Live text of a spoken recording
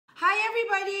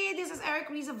everybody, this is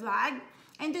Ericrizavlog,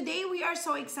 and today we are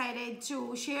so excited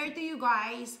to share to you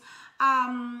guys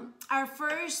our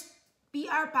first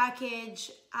PR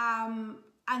package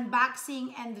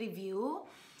unboxing and review.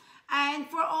 And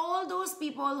for all those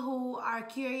people who are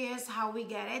curious how we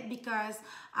get it, because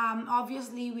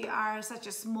obviously we are such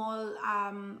a small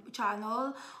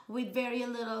channel with very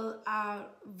little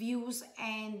views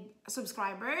and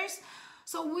subscribers.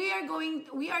 So we are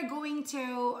going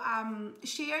to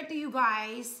share to you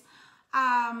guys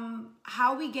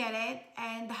how we get it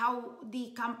and how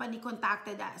the company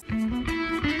contacted us.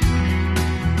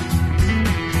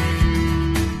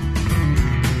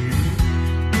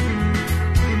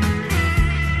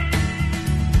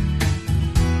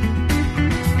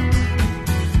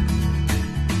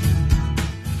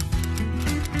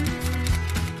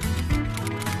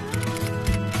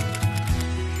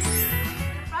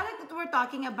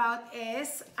 Talking about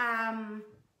is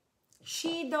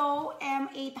Shido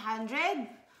M800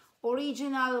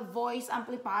 original voice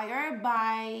amplifier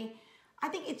by, I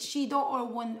think it's Shido or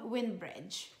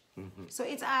WinBridge. So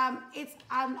it's an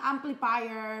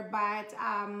amplifier, but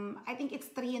I think it's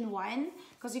 3-in-1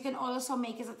 because you can also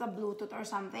make it as a Bluetooth or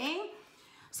something.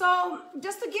 So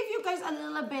just to give you guys a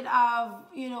little bit of,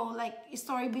 like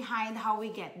story behind how we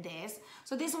get this.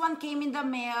 So this one came in the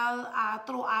mail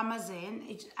through Amazon.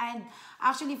 And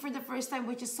actually for the first time,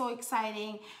 which is so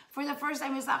exciting, for the first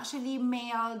time it's actually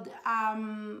mailed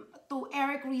to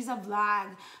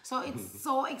ericrizavlog. So it's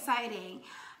so exciting.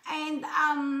 And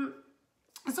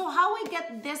so how we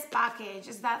get this package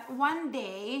is that one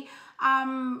day,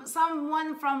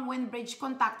 someone from WinBridge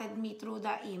contacted me through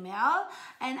the email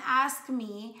and asked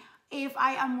me if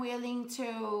I am willing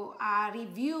to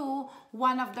review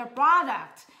one of their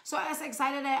products. So as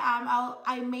excited I am,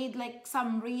 I made like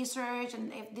some research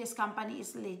and if this company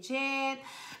is legit,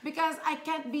 because I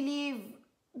can't believe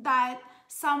that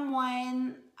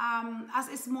someone as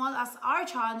small as our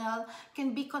channel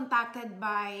can be contacted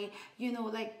by,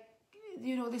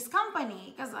 this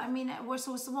company, because I mean we're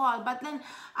so small. But then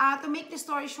to make the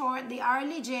story short, they are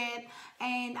legit,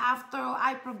 and after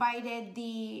I provided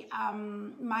the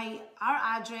our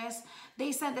address,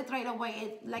 they sent it right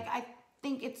away. I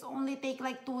think it's only take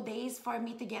like 2 days for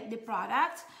me to get the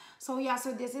product. So yeah,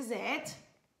 so this is it.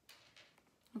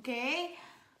 Okay,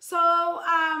 so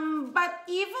but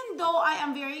even though I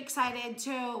am very excited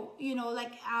to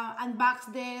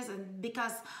unbox this, and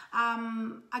because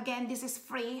again, this is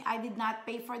free, I did not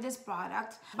pay for this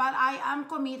product, but I am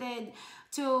committed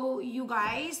to you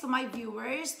guys, to my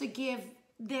viewers, to give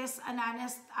this an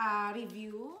honest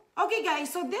review. Okay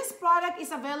guys, so this product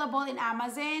is available in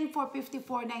Amazon for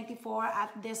 $54.94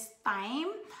 at this time.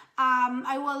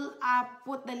 I will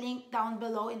put the link down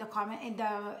below in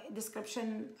the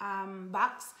description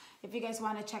box if you guys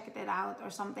want to check it out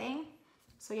or something.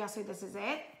 So yeah, so this is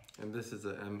it. And this is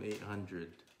a M800.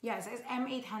 Yes, it's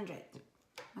M800.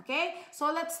 Okay,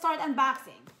 so let's start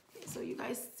unboxing. So you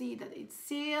guys see that it's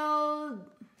sealed.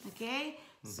 Okay,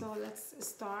 so let's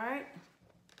start.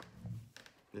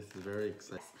 This is very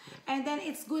exciting. And then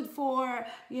it's good for,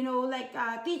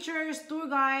 teachers, tour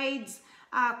guides,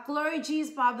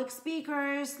 clergies, public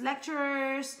speakers,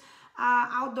 lecturers,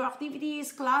 outdoor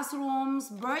activities, classrooms,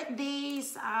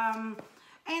 birthdays,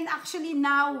 and actually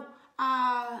now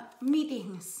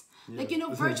meetings,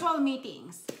 virtual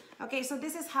meetings. Okay, so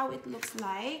this is how it looks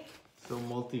like. So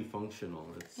multifunctional.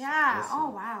 It's yeah. awesome. Oh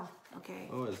wow. Okay.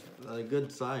 Oh, it's a good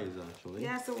size actually.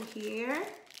 Yeah. So here.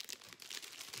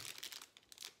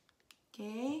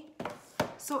 Okay,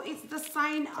 so it's the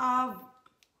sign of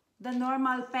the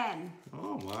normal pen.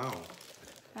 Oh wow!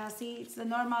 See, it's the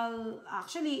normal.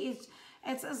 Actually,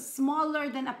 it's smaller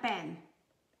than a pen.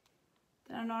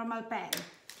 Than a normal pen.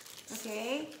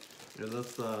 Okay. Yeah,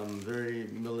 that's very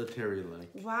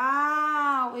military-like.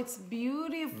 Wow, it's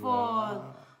beautiful.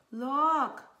 Wow.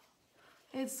 Look,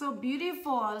 it's so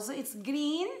beautiful. So it's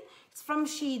green. It's from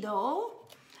Shido,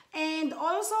 and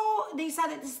also they said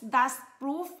it's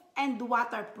dust-proof and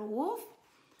waterproof.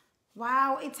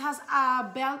 Wow, it has a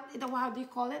belt, how do you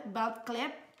call it? Belt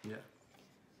clip. Yeah.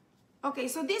 Okay,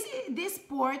 so this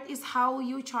port is how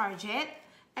you charge it,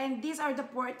 and these are the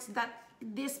ports that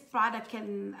this product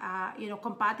can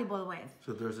compatible with.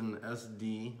 So there's an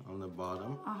SD on the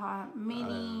bottom.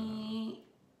 Mini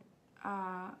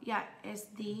yeah,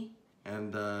 SD.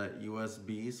 And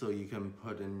USB, so you can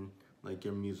put in like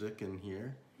your music in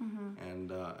here,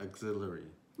 and auxiliary.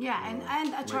 Yeah,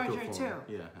 and a charger too.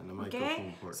 Yeah, and a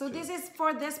microphone port. So this is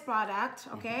for this product,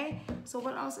 okay? So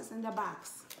what else is in the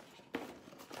box?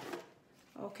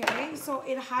 Okay, so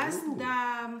it has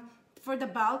the for the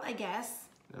belt, I guess.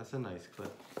 That's a nice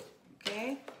clip.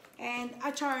 Okay, and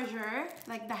a charger,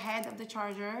 like the head of the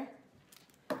charger,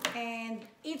 and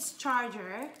its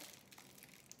charger.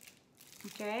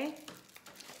 Okay,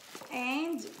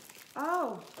 and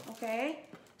oh, okay.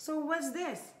 So what's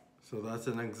this? So that's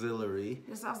an auxiliary.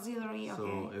 This auxiliary. Okay.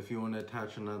 So if you want to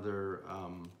attach another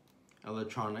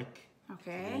electronic,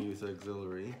 okay, you use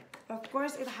auxiliary. Of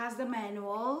course, it has the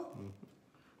manual.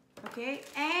 Okay,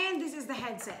 and this is the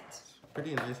headset.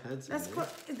 Pretty nice headset.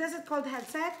 Does it called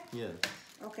headset? Yes.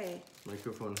 Okay.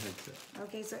 Microphone headset.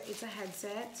 Okay, so it's a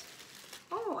headset.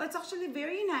 Oh, it's actually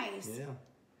very nice. Yeah.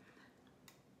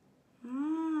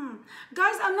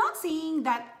 Guys, I'm not saying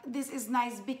that this is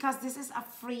nice because this is a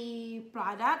free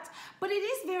product, but it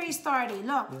is very sturdy.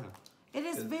 Look, yeah. It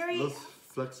looks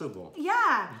flexible.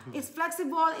 Yeah, it's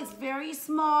flexible. It's very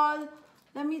small.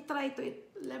 Let me try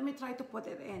to put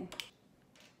it in.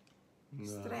 No,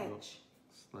 stretch.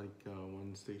 It's like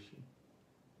one station.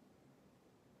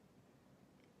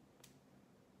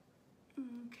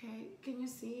 Okay, can you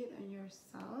see it on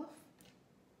yourself?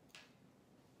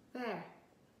 There.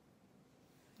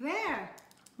 There.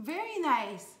 Very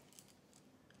nice.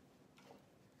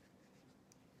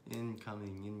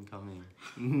 Incoming.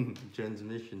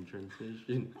 Transmission.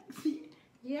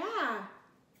 Yeah.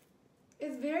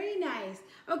 It's very nice.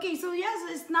 Okay, so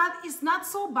yes, it's not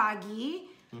so baggy,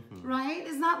 right?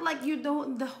 It's not like you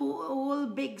don't the whole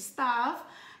big stuff.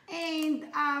 And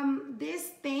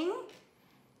this thing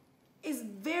is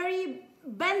very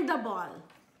bendable.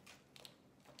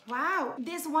 Wow,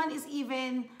 this one is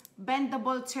even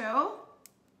bendable too.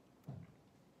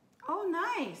 Oh,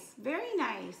 nice, very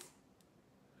nice.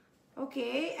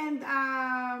 Okay, and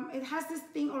it has this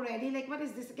thing already. Like, what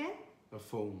is this again? A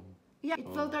foam. Yeah, it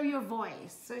filters your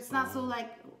voice, so it's not so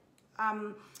like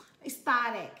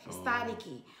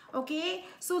staticky. Okay,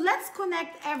 so let's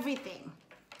connect everything.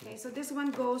 Okay, so this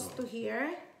one goes to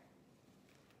here.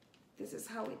 This is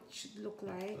how it should look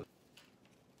like.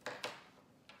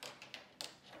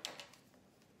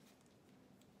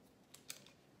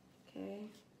 Okay.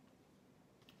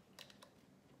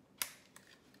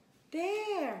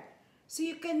 There. So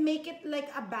you can make it like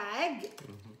a bag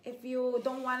if you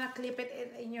don't want to clip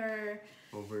it in your...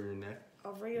 Over your neck.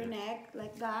 Over your neck,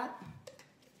 like that.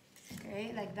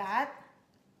 Okay, like that.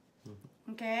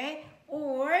 Okay.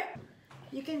 Or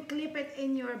you can clip it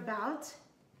in your belt.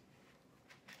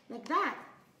 Like that.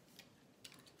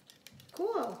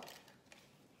 Cool.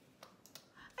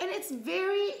 And it's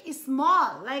very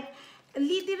small. Like,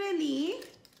 literally,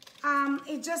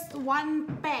 it's just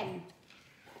one pen.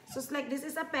 So it's like this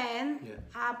is a pen,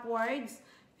 upwards,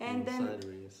 and then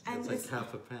sideways. And it's like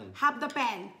half a pen. Half the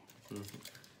pen.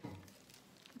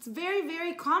 It's very,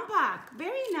 very compact.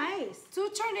 Very nice. To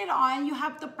turn it on, you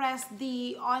have to press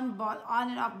the on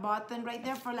and off button right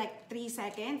there for like 3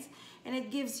 seconds, and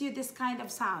it gives you this kind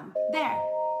of sound. There.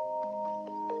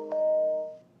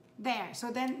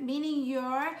 So then, meaning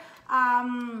your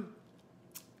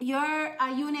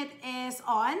unit is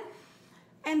on.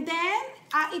 And then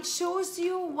it shows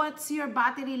you what's your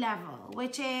battery level,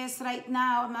 which is right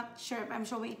now, I'm not sure if I'm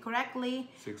showing it correctly.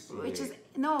 68. Which is,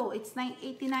 no, it's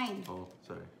 89. Oh,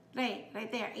 sorry. Right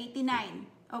there, 89.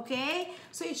 Okay?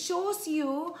 So it shows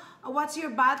you what your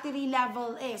battery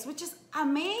level is, which is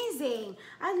amazing.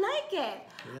 I like it.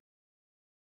 Yeah.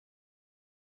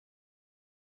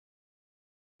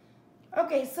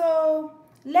 Okay, so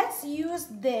let's use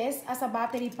this as a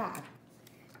battery pack.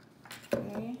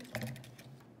 Okay.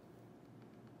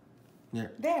 Yeah.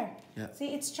 There. Yeah.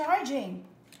 See, it's charging.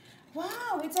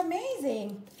 Wow, it's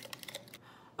amazing.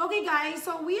 Okay, guys,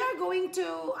 so we are going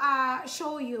to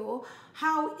show you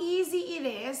how easy it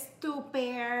is to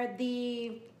pair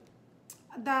the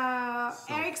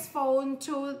Eric's phone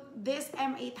to this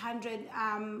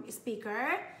M800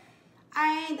 speaker,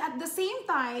 and at the same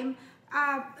time,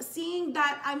 seeing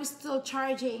that I'm still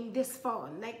charging this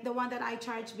phone, like the one that I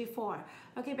charged before.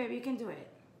 Okay, baby, you can do it.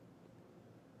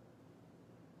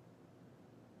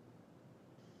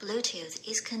 Bluetooth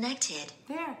is connected.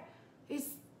 There.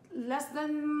 It's less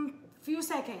than few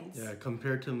seconds. Yeah,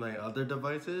 compared to my other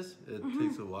devices, it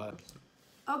takes a while.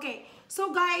 Okay,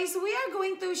 so guys, we are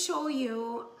going to show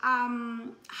you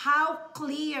how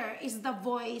clear is the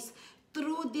voice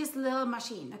through this little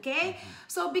machine, okay?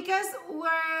 So because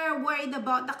we're worried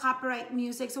about the copyright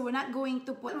music, so we're not going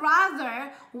to put,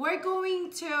 rather, we're going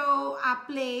to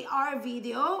play our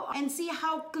video and see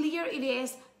how clear it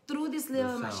is through this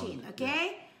little machine,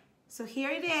 okay? Yeah. So here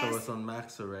it is. So it's on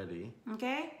max already.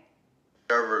 Okay.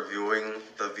 We are reviewing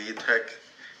the VTech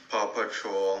Paw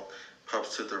Patrol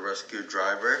Pups to the Rescue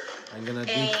driver. I'm gonna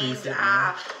decrease it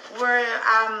now. We're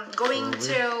going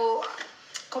to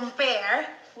compare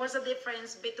what's the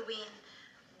difference between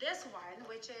this one,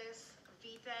 which is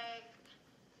VTech.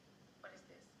 What is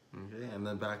this? Okay, and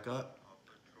then back up.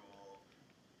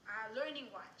 Learning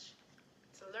watch.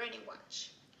 It's a learning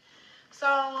watch.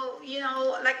 So, you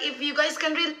know, like if you guys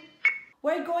can really...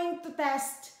 We're going to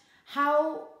test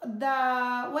how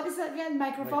the, what is it again,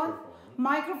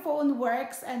 microphone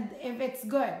works and if it's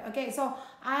good. Okay, so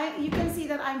you can see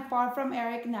that I'm far from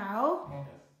Eric now.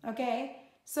 Okay,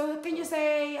 so can you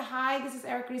say, hi, this is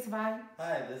ericrizavlog.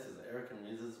 Hi, this is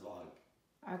ericrizavlog.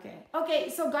 Okay,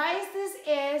 so guys, this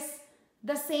is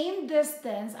the same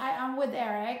distance I am with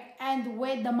Eric and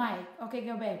with the mic. Okay,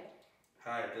 go babe.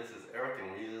 Hi, this is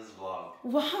ericrizavlog.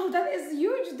 Wow, that is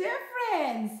huge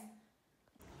difference.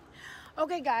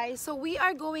 Okay, guys, so we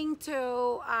are going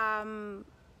to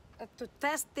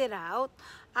test it out.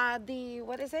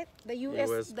 What is it? The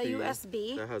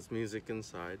USB that has music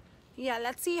inside. Yeah,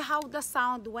 let's see how the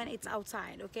sound when it's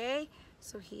outside. Okay,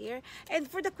 so here, and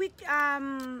for the quick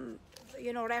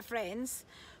you know, reference,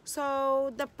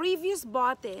 so the previous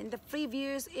button, the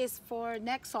previous is for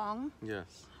next song.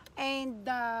 Yes. And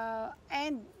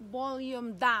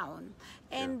volume down,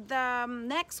 and the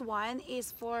next one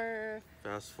is for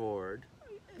fast forward.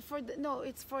 For the, no,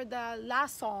 it's for the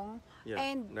last song,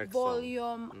 and next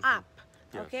volume song. up.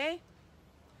 Yes. Okay.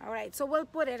 All right. So we'll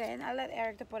put it in. I'll let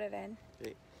Eric to put it in.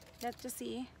 Okay. Let's just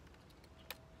see.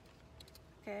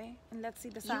 Okay, and let's see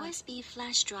the sound. USB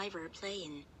flash driver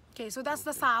playing. Okay, so that's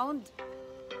the sound.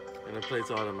 And it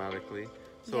plays automatically.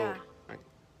 So yeah.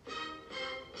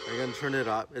 I'm gonna turn it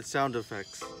up. It's sound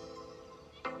effects.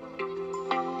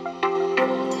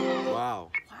 Wow.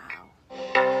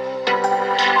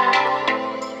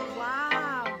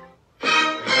 Wow.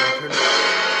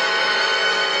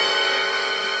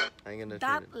 I'm gonna turn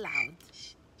that it. Loud.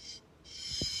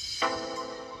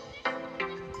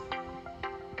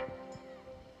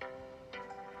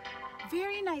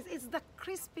 Very nice. It's the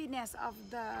crispiness of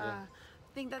the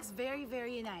thing that's very,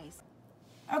 very nice.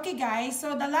 Okay guys,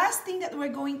 so the last thing that we're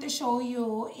going to show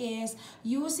you is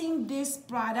using this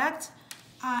product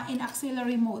in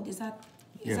auxiliary mode. Is that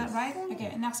right?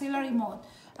 Okay, in auxiliary mode.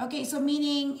 Okay, so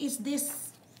meaning is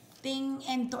this thing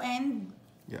end to end?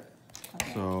 Yeah.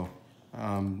 Okay. So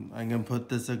I'm gonna put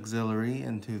this auxiliary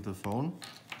into the phone,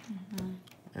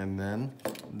 and then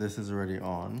this is already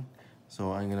on.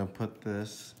 So I'm gonna put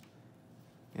this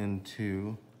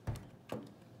into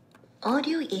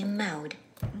Audio in mode.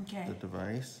 the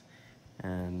device,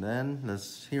 and then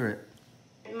let's hear it.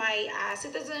 My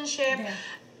citizenship,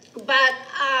 but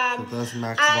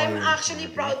I'm actually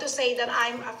proud to say that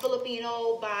I'm a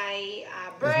Filipino by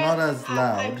birth. It's not as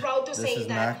loud. I'm proud to say this is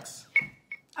that. Max.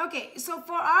 Okay, so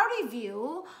for our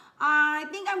review, I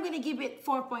think I'm gonna give it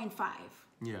 4.5.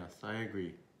 Yes, I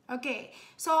agree. Okay,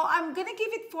 so I'm gonna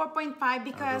give it 4.5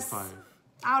 because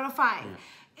out of 5. Yeah.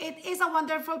 It is a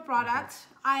wonderful product,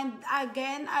 and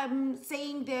again, I'm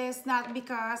saying this not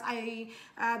because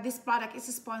this product is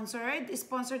sponsored. It's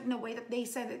sponsored in a way that they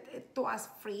send it to us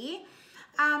free.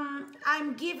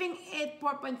 I'm giving it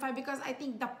 4.5 because I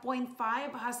think the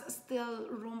 0.5 has still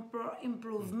room for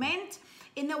improvement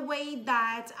in a way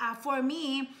that for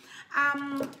me,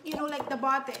 you know, like the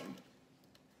button,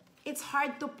 it's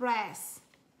hard to press.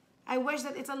 I wish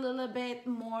that it's a little bit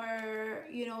more,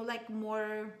 you know, like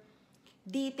more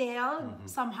detailed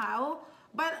somehow,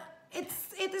 but it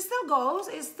still goes.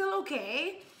 It's still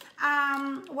okay.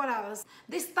 What else?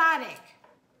 The static,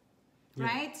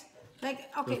 right? Like,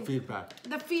 okay,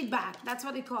 the feedback, that's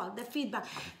what they call the feedback.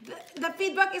 The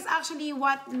feedback is actually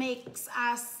what makes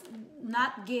us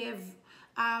not give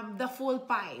the full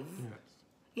 5.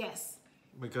 Yes.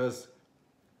 Because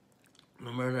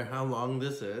no matter how long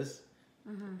this is,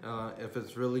 if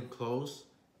it's really close,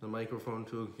 the microphone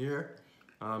to here,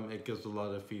 it gives a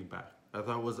lot of feedback. I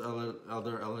thought it was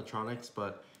other electronics,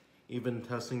 but even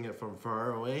testing it from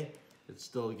far away, it's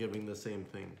still giving the same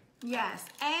thing. Yes,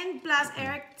 and plus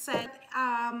Eric said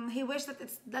he wished that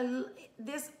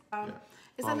this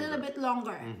is a little bit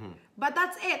longer, but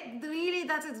that's it. Really,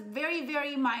 that's it. Very,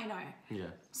 very minor. Yeah.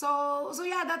 So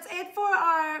yeah, that's it for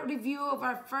our review of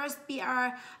our first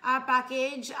PR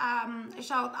package.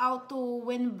 Shout out to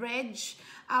WinBridge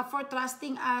for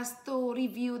trusting us to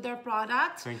review their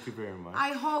product. Thank you very much.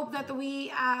 I hope that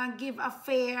we give a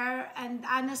fair and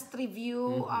honest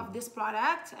review of this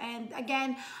product. And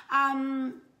again,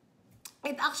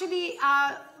 it actually,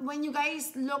 when you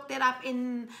guys looked it up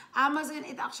in Amazon,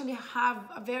 it actually have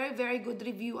a very, very good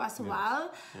review as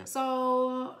well. Yes.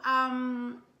 So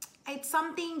it's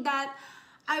something that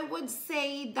I would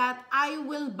say that I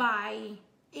will buy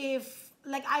if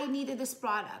like I needed this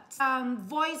product.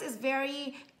 Voice is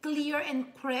very clear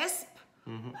and crisp.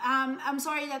 I'm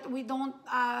sorry that we don't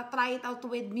try it out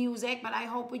with music, but I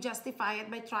hope we justify it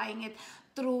by trying it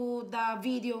through the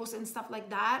videos and stuff like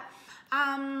that.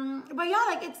 But yeah,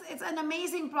 like it's an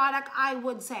amazing product, I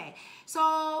would say.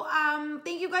 So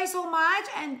thank you guys so much,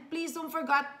 and please don't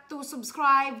forget to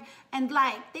subscribe and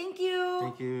like. Thank you.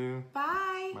 Thank you.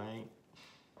 Bye. Bye.